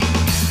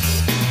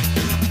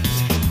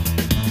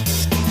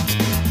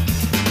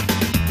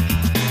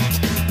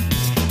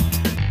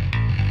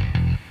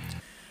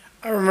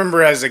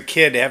remember as a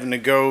kid having to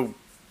go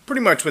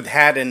pretty much with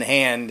hat in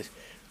hand.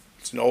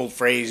 It's an old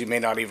phrase. You may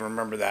not even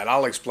remember that.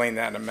 I'll explain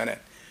that in a minute.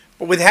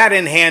 But with hat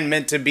in hand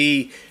meant to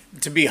be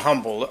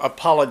humble,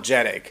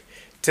 apologetic,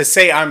 to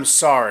say I'm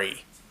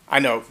sorry. I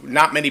know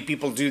not many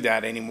people do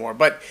that anymore,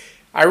 but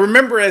I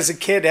remember as a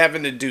kid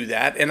having to do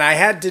that, and I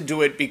had to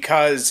do it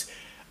because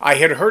I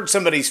had hurt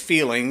somebody's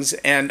feelings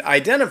and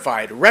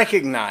identified,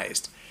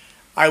 recognized.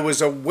 I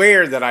was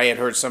aware that I had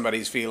hurt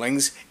somebody's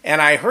feelings,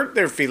 and I hurt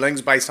their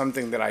feelings by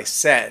something that I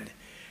said.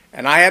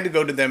 And I had to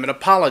go to them and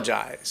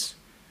apologize.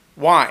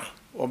 Why?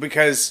 Well,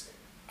 because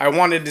I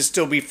wanted to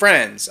still be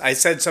friends. I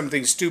said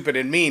something stupid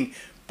and mean,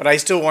 but I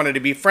still wanted to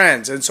be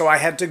friends. And so I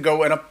had to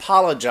go and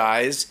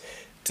apologize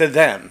to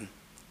them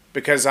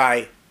because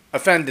I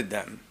offended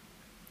them.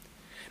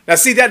 Now,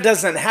 see, that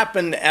doesn't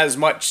happen as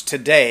much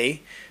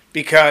today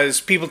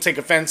because people take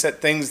offense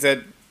at things that,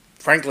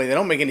 frankly, they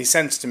don't make any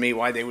sense to me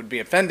why they would be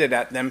offended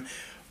at them.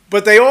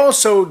 But they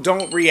also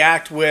don't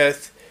react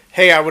with,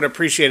 hey, I would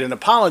appreciate an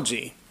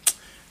apology.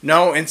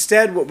 No,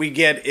 instead what we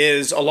get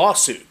is a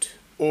lawsuit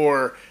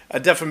or a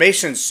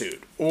defamation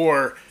suit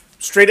or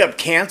straight up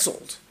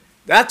canceled.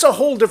 That's a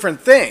whole different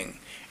thing.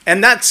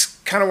 And that's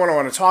kind of what I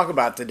want to talk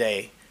about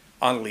today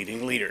on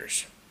Leading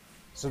Leaders.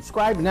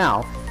 Subscribe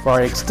now for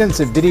our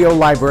extensive video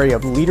library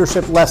of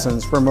leadership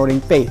lessons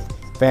promoting faith,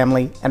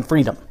 family, and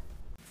freedom.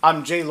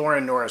 I'm J.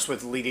 Lauren Norris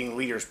with Leading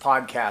Leaders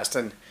Podcast,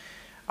 and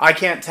I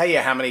can't tell you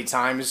how many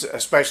times,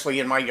 especially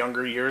in my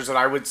younger years, that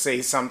I would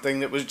say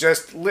something that was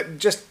just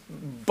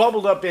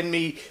bubbled up in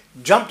me,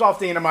 jumped off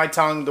the end of my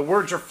tongue, the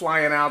words are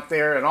flying out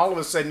there, and all of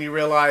a sudden you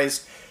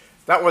realize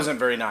that wasn't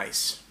very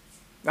nice.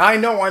 Now, I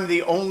know I'm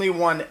the only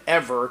one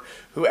ever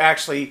who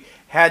actually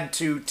had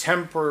to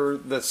temper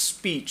the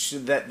speech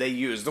that they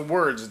use, the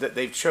words that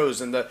they've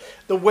chosen,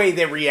 the way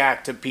they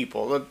react to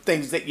people, the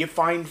things that you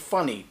find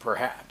funny,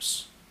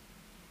 perhaps.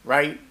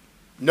 Right?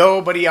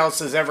 Nobody else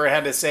has ever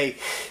had to say,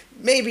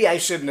 maybe I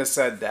shouldn't have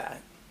said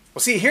that. Well,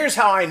 see, here's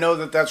how I know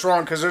that that's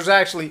wrong, because there's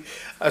actually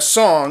a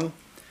song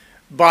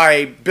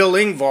by Bill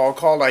Engvall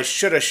called I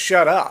Shoulda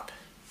Shut Up.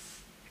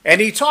 And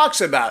he talks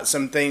about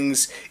some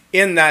things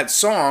in that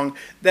song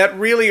that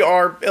really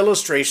are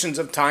illustrations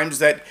of times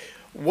that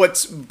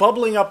what's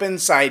bubbling up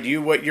inside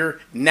you, what your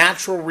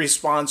natural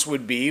response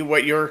would be,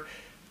 what your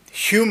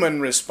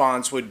human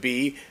response would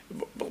be,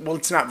 well,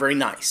 it's not very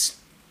nice.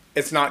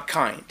 It's not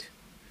kind.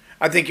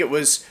 I think it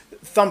was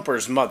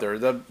Thumper's mother,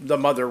 the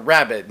mother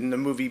rabbit in the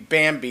movie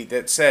Bambi,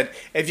 that said,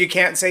 if you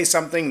can't say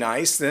something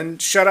nice, then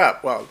shut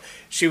up. Well,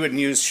 she wouldn't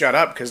use shut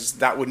up because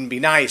that wouldn't be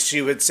nice.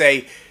 She would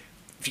say,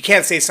 if you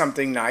can't say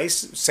something nice,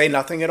 say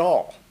nothing at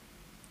all.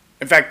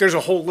 In fact, there's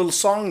a whole little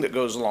song that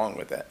goes along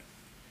with it.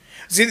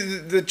 See,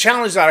 the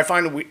challenge that I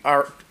find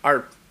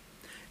our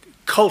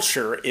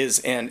culture is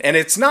in, and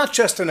it's not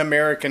just an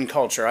American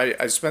culture.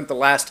 I spent the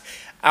last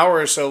hour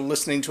or so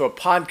listening to a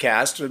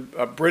podcast.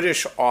 A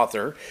British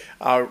author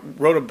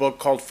wrote a book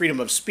called Freedom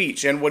of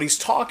Speech, and what he's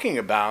talking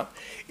about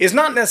is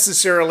not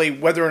necessarily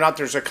whether or not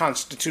there's a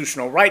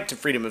constitutional right to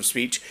freedom of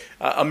speech.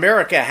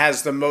 America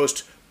has the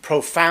most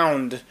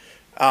profound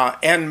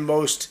and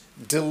most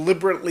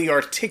deliberately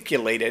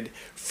articulated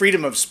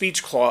freedom of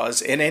speech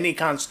clause in any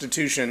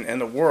constitution in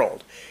the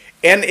world.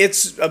 And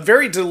it's a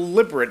very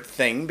deliberate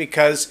thing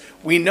because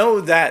we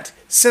know that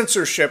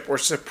censorship or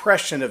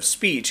suppression of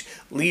speech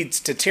leads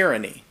to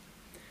tyranny.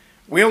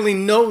 We only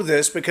know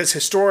this because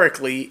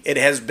historically it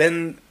has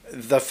been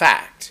the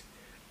fact,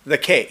 the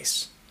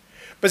case.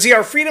 But see,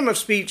 our freedom of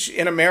speech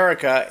in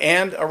America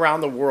and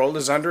around the world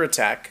is under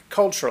attack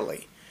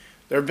culturally.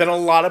 There have been a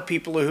lot of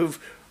people who've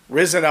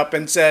risen up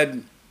and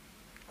said,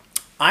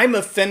 I'm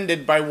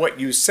offended by what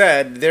you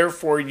said,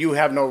 therefore you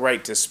have no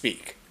right to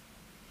speak.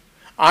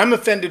 I'm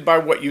offended by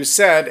what you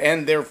said,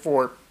 and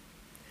therefore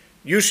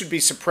you should be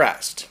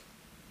suppressed.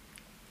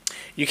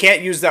 You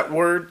can't use that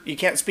word. You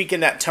can't speak in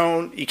that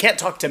tone. You can't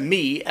talk to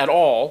me at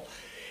all.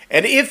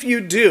 And if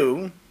you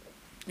do,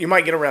 you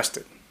might get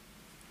arrested.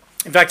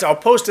 In fact, I'll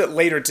post it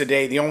later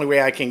today. The only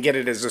way I can get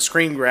it is a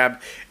screen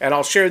grab, and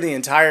I'll share the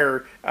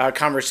entire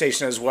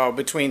conversation as well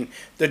between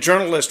the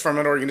journalist from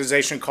an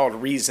organization called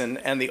Reason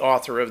and the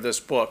author of this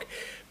book.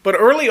 But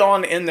early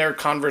on in their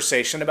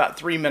conversation, about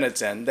 3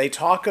 minutes in, they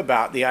talk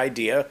about the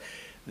idea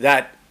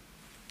that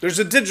there's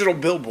a digital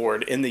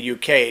billboard in the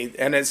UK,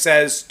 and it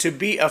says, to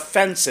be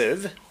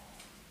offensive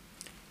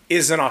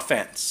is an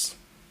offense.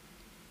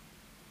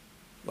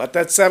 Let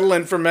that settle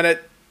in for a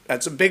minute.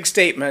 That's a big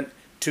statement.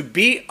 To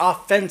be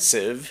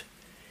offensive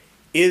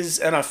is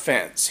an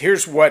offense.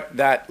 Here's what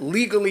that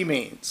legally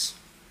means.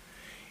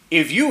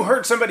 If you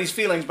hurt somebody's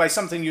feelings by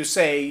something you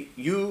say,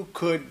 you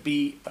could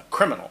be a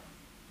criminal.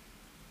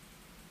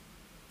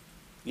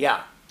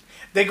 Yeah.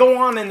 They go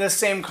on in this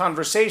same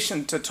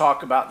conversation to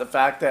talk about the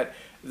fact that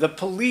the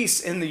police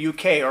in the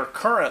UK are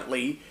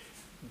currently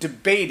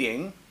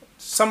debating,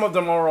 some of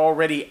them are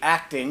already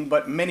acting,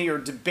 but many are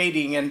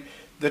debating in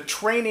the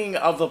training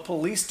of the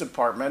police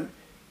department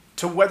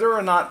to whether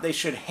or not they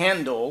should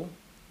handle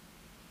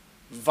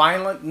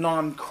violent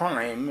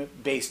non-crime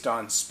based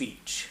on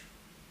speech.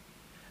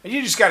 And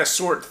you just got to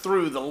sort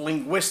through the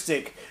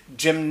linguistic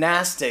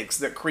gymnastics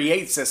that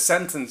creates a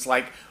sentence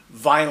like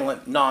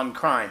violent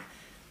non-crime.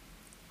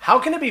 How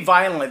can it be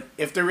violent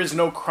if there is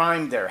no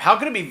crime there? How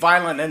can it be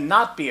violent and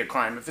not be a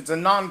crime? If it's a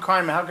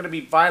non-crime, how can it be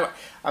violent?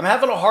 I'm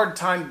having a hard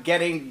time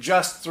getting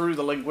just through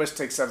the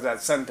linguistics of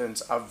that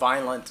sentence, a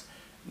violent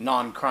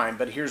non-crime,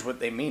 but here's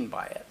what they mean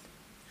by it.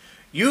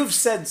 You've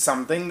said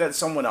something that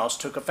someone else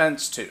took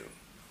offense to.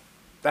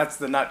 That's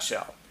the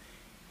nutshell.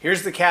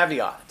 Here's the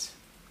caveat.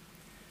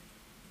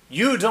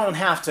 You don't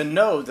have to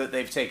know that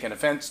they've taken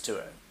offense to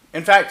it.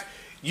 In fact,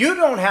 you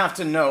don't have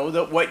to know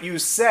that what you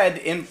said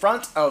in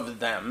front of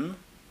them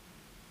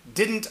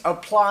didn't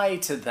apply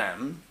to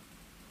them,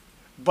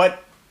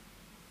 but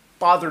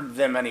bothered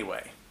them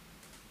anyway.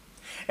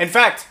 In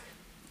fact,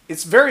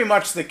 it's very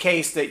much the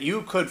case that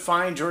you could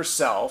find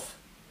yourself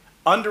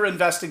under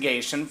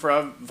investigation for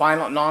a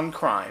violent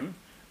non-crime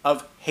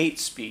of hate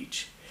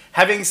speech,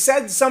 having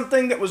said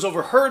something that was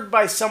overheard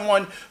by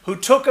someone who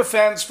took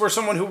offense for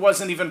someone who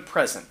wasn't even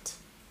present.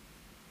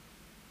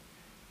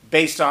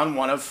 Based on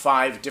one of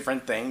 5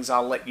 different things,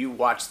 I'll let you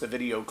watch the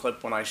video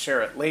clip when I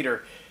share it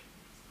later.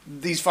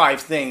 These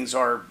 5 things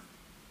are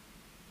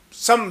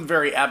some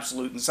very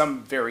absolute and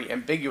some very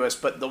ambiguous,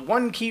 but the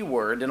one key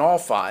word in all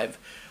 5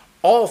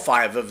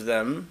 of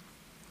them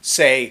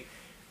say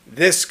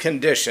this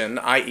condition,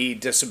 i.e.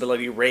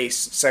 disability, race,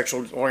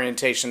 sexual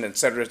orientation,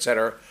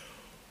 etc.,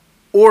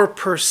 or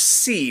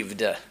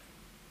perceived.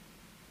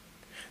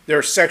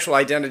 Their sexual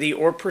identity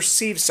or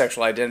perceived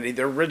sexual identity,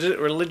 their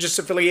religious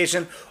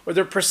affiliation or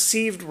their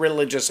perceived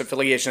religious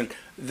affiliation,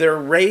 their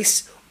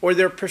race or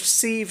their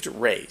perceived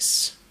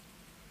race.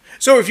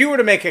 So if you were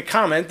to make a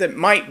comment that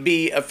might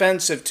be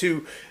offensive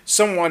to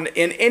someone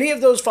in any of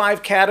those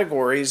 5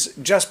 categories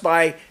just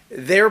by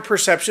their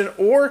perception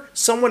or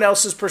someone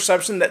else's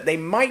perception that they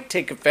might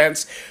take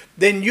offense,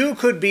 then you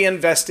could be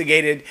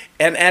investigated,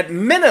 and at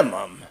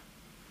minimum,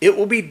 it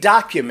will be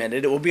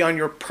documented, it will be on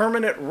your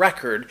permanent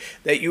record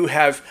that you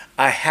have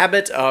a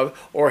habit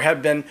of or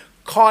have been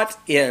caught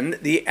in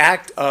the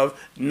act of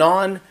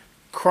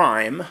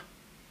non-crime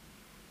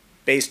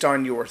based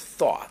on your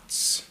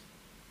thoughts,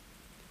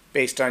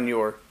 based on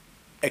your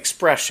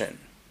expression.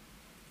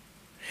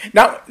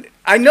 Now,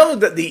 I know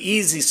that the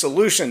easy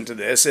solution to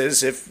this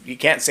is if you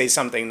can't say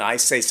something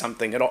nice, say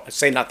something at all,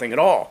 say nothing at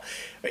all.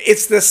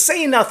 It's the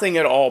say nothing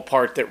at all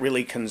part that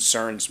really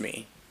concerns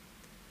me.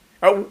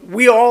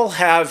 We all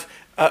have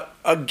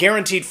a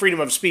guaranteed freedom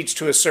of speech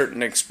to a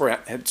certain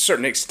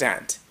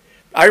extent.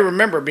 I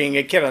remember being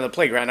a kid on the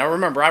playground. I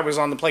remember I was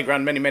on the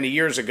playground many, many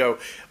years ago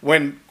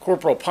when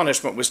corporal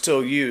punishment was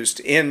still used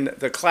in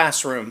the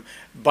classroom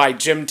by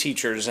gym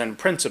teachers and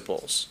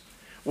principals.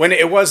 When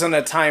it wasn't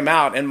a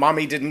timeout and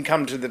mommy didn't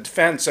come to the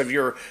defense of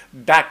your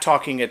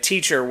back-talking a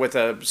teacher with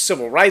a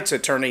civil rights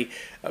attorney,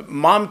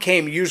 mom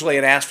came usually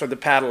and asked for the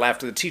paddle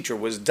after the teacher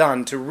was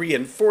done to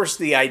reinforce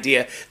the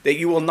idea that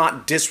you will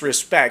not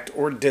disrespect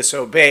or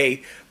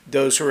disobey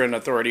those who are in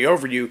authority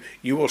over you.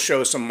 You will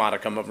show some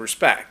modicum of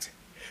respect.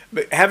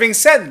 But having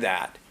said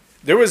that,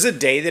 there was a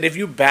day that if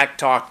you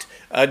back-talked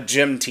a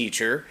gym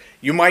teacher,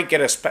 you might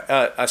get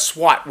a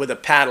swat with a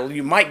paddle.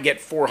 You might get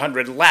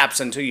 400 laps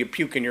until you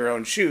puke in your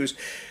own shoes.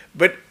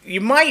 But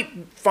you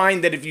might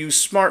find that if you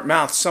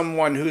smart-mouth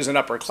someone who's an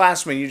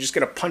upperclassman, you just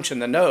get a punch in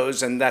the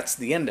nose, and that's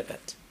the end of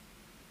it.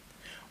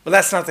 Well,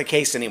 that's not the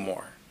case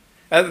anymore.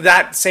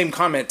 That same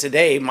comment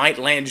today might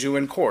land you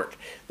in court.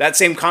 That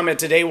same comment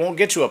today won't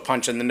get you a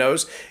punch in the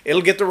nose.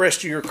 It'll get the rest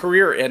of your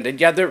career ended.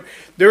 Yeah, there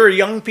are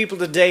young people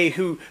today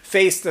who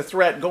face the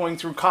threat going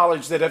through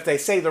college that if they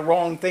say the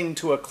wrong thing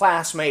to a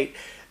classmate,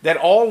 that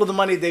all of the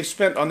money they've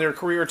spent on their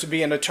career to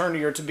be an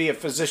attorney or to be a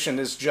physician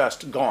is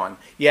just gone.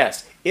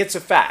 Yes, it's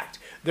a fact.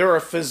 There are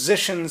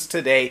physicians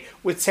today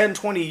with 10,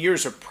 20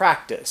 years of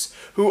practice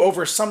who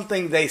over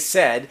something they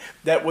said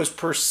that was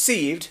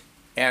perceived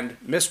and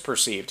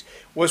misperceived,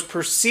 was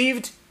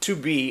perceived to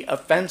be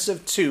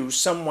offensive to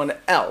someone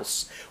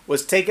else,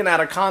 was taken out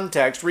of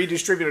context,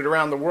 redistributed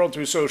around the world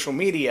through social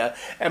media,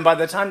 and by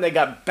the time they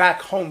got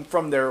back home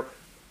from their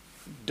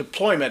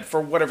deployment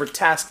for whatever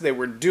task they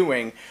were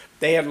doing,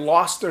 they had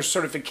lost their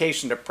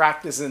certification to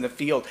practice in the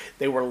field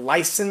they were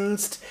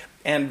licensed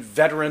and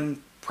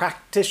veteran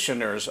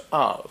practitioners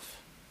of,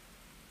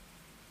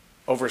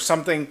 over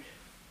something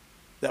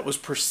that was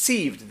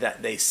perceived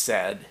that they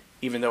said,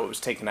 even though it was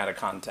taken out of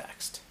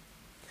context.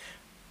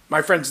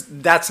 My friends,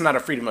 that's not a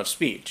freedom of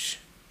speech.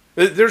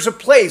 There's a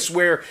place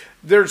where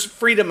there's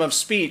freedom of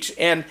speech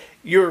and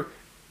you're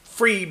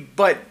free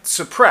but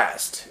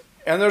suppressed.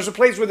 And there's a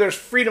place where there's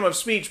freedom of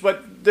speech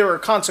but there are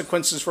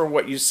consequences for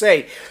what you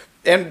say.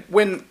 And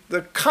when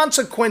the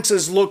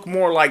consequences look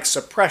more like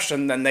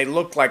suppression than they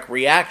look like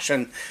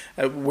reaction,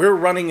 we're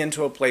running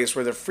into a place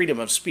where the freedom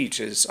of speech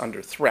is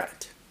under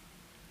threat.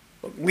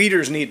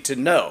 Leaders need to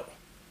know.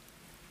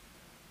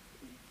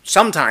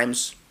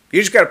 Sometimes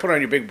you just got to put on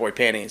your big boy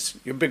panties,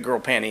 your big girl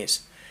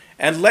panties,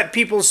 and let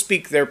people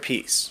speak their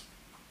piece.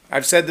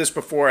 I've said this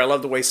before. I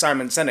love the way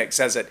Simon Sinek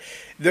says it.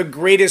 The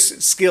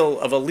greatest skill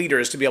of a leader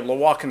is to be able to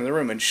walk into the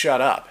room and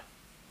shut up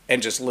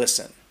and just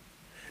listen.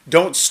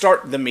 Don't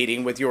start the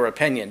meeting with your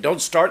opinion.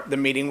 Don't start the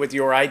meeting with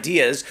your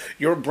ideas,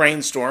 your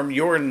brainstorm,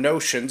 your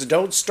notions.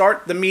 Don't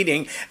start the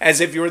meeting as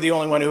if you're the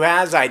only one who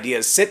has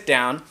ideas. Sit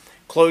down,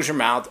 close your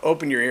mouth,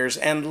 open your ears,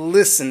 and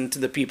listen to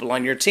the people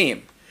on your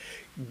team.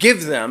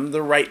 Give them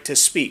the right to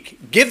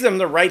speak. Give them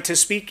the right to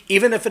speak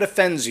even if it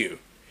offends you.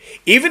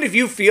 Even if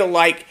you feel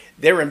like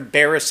they're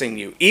embarrassing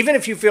you. Even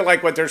if you feel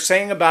like what they're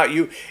saying about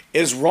you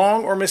is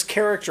wrong or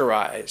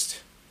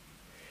mischaracterized.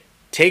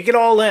 Take it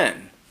all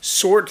in.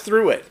 Sort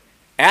through it.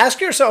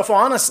 Ask yourself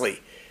honestly,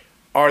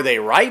 are they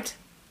right?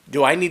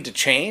 Do I need to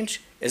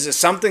change? Is it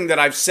something that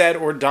I've said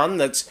or done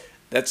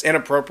that's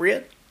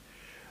inappropriate?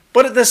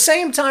 But at the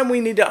same time, we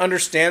need to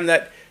understand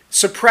that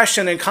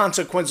suppression and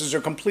consequences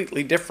are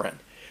completely different.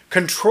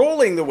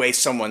 Controlling the way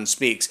someone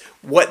speaks,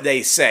 what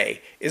they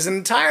say, is an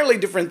entirely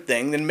different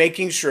thing than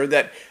making sure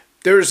that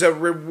there's a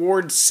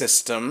reward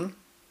system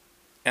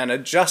and a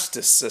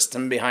justice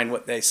system behind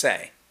what they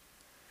say.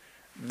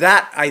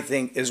 That, I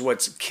think, is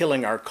what's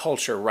killing our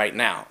culture right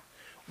now.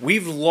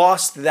 We've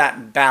lost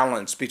that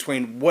balance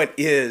between what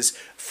is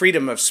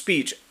freedom of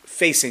speech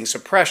facing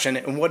suppression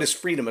and what is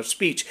freedom of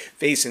speech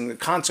facing the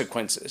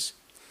consequences.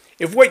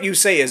 If what you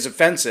say is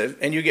offensive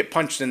and you get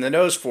punched in the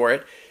nose for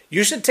it,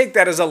 you should take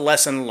that as a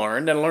lesson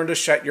learned and learn to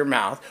shut your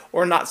mouth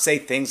or not say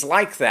things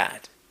like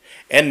that.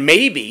 And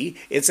maybe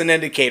it's an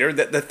indicator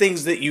that the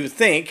things that you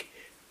think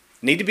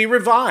need to be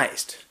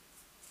revised.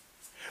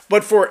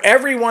 But for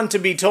everyone to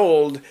be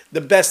told the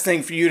best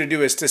thing for you to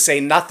do is to say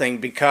nothing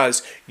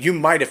because you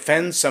might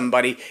offend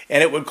somebody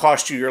and it would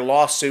cost you your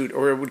lawsuit,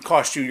 or it would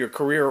cost you your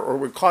career, or it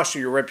would cost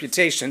you your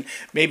reputation,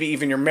 maybe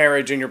even your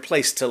marriage and your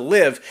place to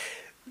live,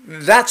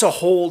 that's a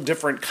whole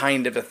different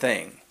kind of a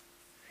thing.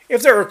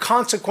 If there are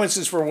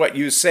consequences for what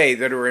you say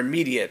that are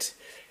immediate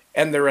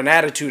and they're an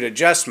attitude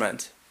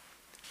adjustment,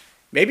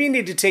 maybe you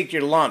need to take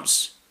your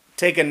lumps,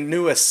 take a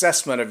new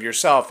assessment of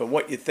yourself and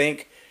what you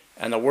think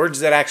and the words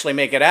that actually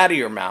make it out of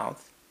your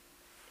mouth,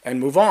 and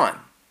move on.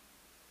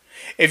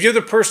 If you're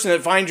the person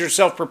that finds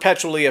yourself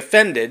perpetually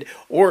offended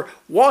or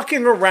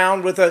walking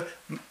around with a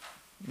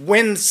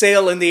wind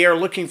sail in the air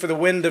looking for the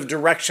wind of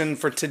direction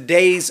for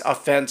today's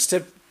offense,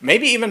 to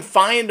maybe even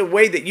find a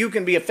way that you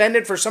can be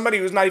offended for somebody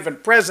who's not even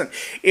present,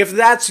 if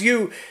that's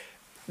you,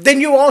 then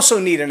you also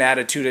need an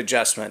attitude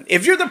adjustment.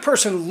 If you're the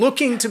person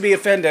looking to be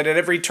offended at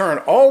every turn,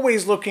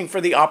 always looking for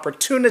the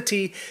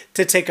opportunity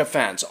to take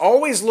offense,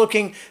 always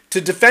looking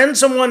to defend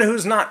someone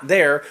who's not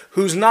there,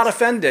 who's not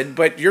offended,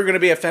 but you're going to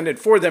be offended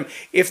for them,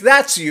 if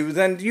that's you,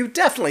 then you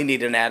definitely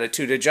need an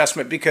attitude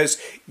adjustment,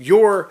 because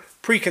your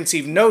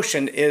preconceived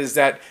notion is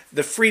that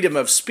the freedom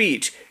of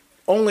speech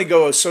only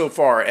goes so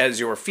far as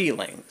your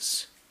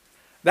feelings.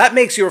 That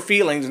makes your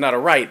feelings not a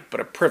right,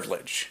 but a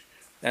privilege.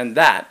 And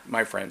that,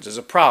 my friends, is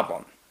a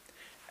problem.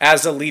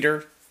 As a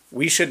leader,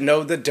 we should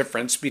know the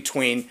difference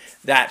between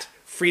that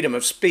freedom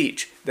of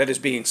speech that is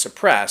being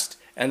suppressed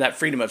and that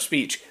freedom of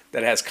speech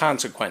that has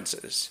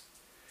consequences.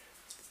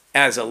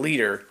 As a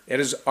leader, it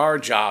is our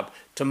job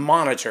to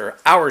monitor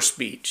our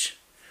speech,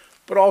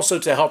 but also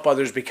to help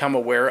others become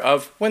aware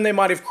of when they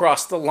might have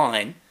crossed the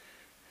line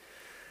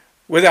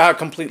without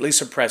completely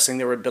suppressing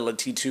their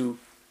ability to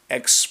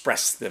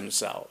express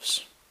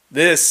themselves.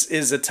 This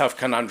is a tough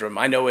conundrum.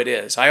 I know it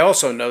is. I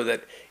also know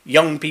that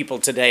young people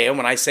today, and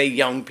when I say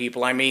young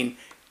people, I mean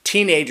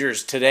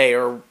teenagers today,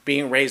 are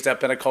being raised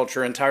up in a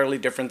culture entirely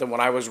different than what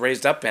I was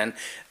raised up in.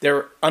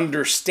 Their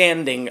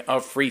understanding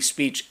of free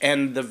speech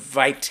and the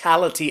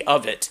vitality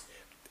of it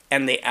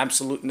and the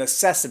absolute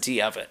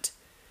necessity of it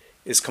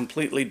is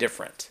completely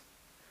different.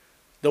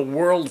 The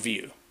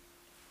worldview,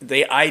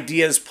 the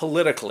ideas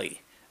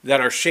politically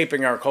that are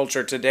shaping our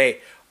culture today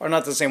are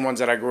not the same ones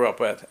that I grew up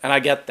with, and I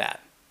get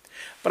that.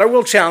 But I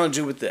will challenge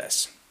you with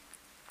this.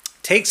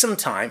 Take some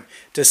time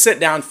to sit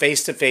down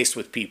face to face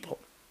with people.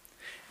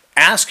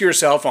 Ask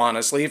yourself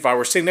honestly, if I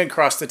were sitting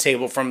across the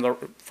table from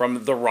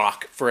The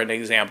Rock, for an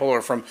example,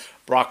 or from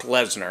Brock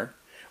Lesnar,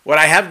 would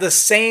I have the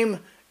same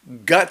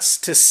guts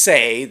to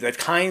say the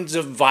kinds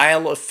of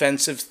vile,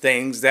 offensive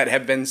things that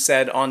have been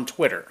said on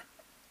Twitter?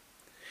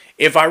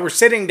 If I were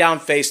sitting down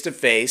face to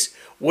face,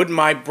 would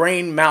my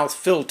brain-mouth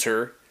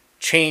filter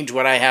change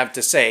what I have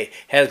to say?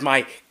 Has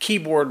my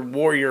keyboard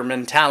warrior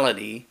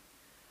mentality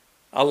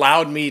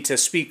allowed me to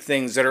speak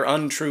things that are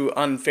untrue,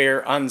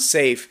 unfair,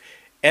 unsafe,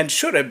 and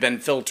should have been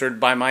filtered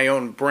by my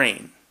own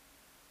brain?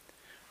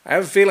 I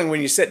have a feeling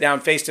when you sit down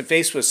face to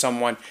face with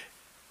someone,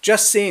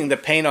 just seeing the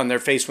pain on their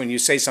face when you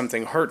say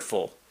something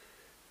hurtful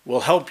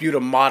will help you to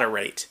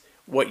moderate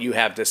what you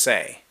have to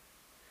say.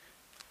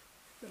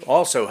 It will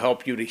also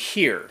help you to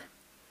hear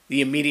the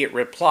immediate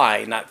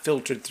reply, not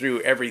filtered through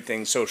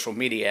everything social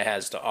media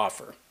has to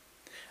offer.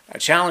 I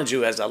challenge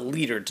you as a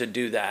leader to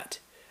do that,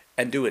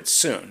 and do it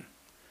soon.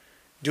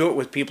 Do it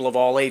with people of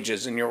all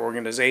ages in your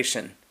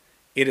organization.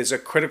 It is a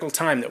critical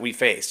time that we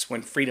face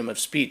when freedom of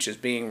speech is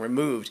being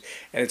removed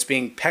and it's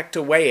being pecked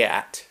away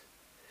at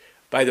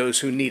by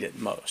those who need it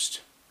most.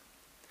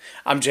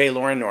 I'm J.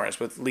 Lauren Norris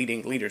with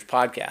Leading Leaders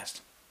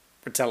Podcast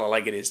for Tell It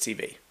Like It Is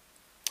TV.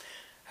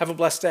 Have a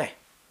blessed day.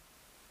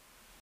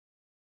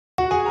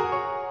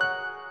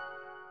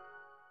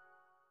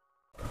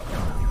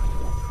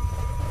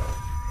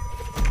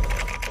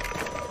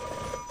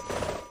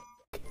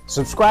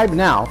 Subscribe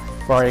now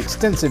for our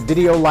extensive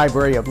video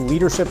library of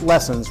leadership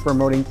lessons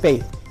promoting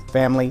faith,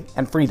 family,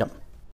 and freedom.